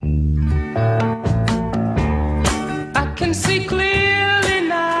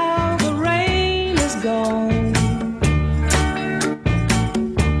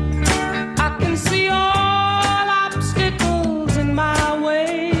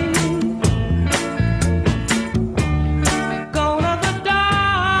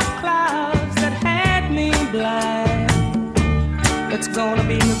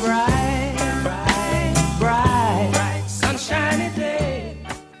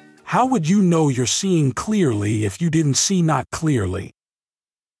How would you know you're seeing clearly if you didn't see not clearly?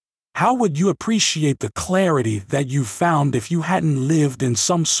 How would you appreciate the clarity that you found if you hadn't lived in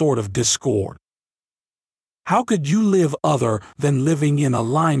some sort of discord? How could you live other than living in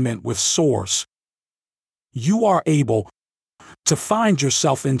alignment with Source? You are able to find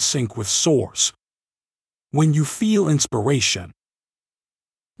yourself in sync with Source when you feel inspiration.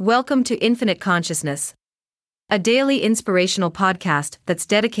 Welcome to Infinite Consciousness, a daily inspirational podcast that's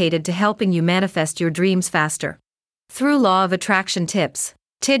dedicated to helping you manifest your dreams faster through law of attraction tips,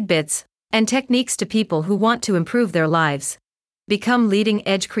 tidbits, and techniques to people who want to improve their lives, become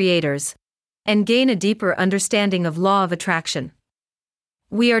leading-edge creators, and gain a deeper understanding of law of attraction.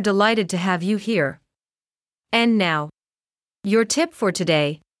 We are delighted to have you here. And now, your tip for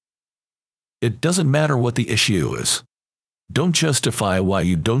today. It doesn't matter what the issue is. Don't justify why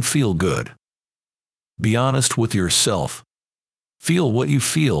you don't feel good. Be honest with yourself. Feel what you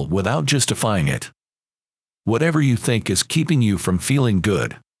feel without justifying it. Whatever you think is keeping you from feeling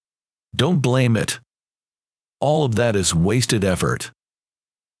good, don't blame it. All of that is wasted effort.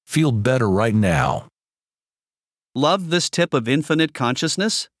 Feel better right now. Love this tip of infinite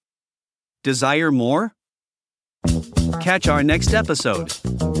consciousness? Desire more? Catch our next episode.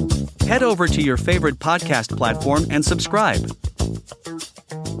 Head over to your favorite podcast platform and subscribe.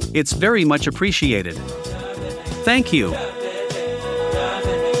 It's very much appreciated. Thank you.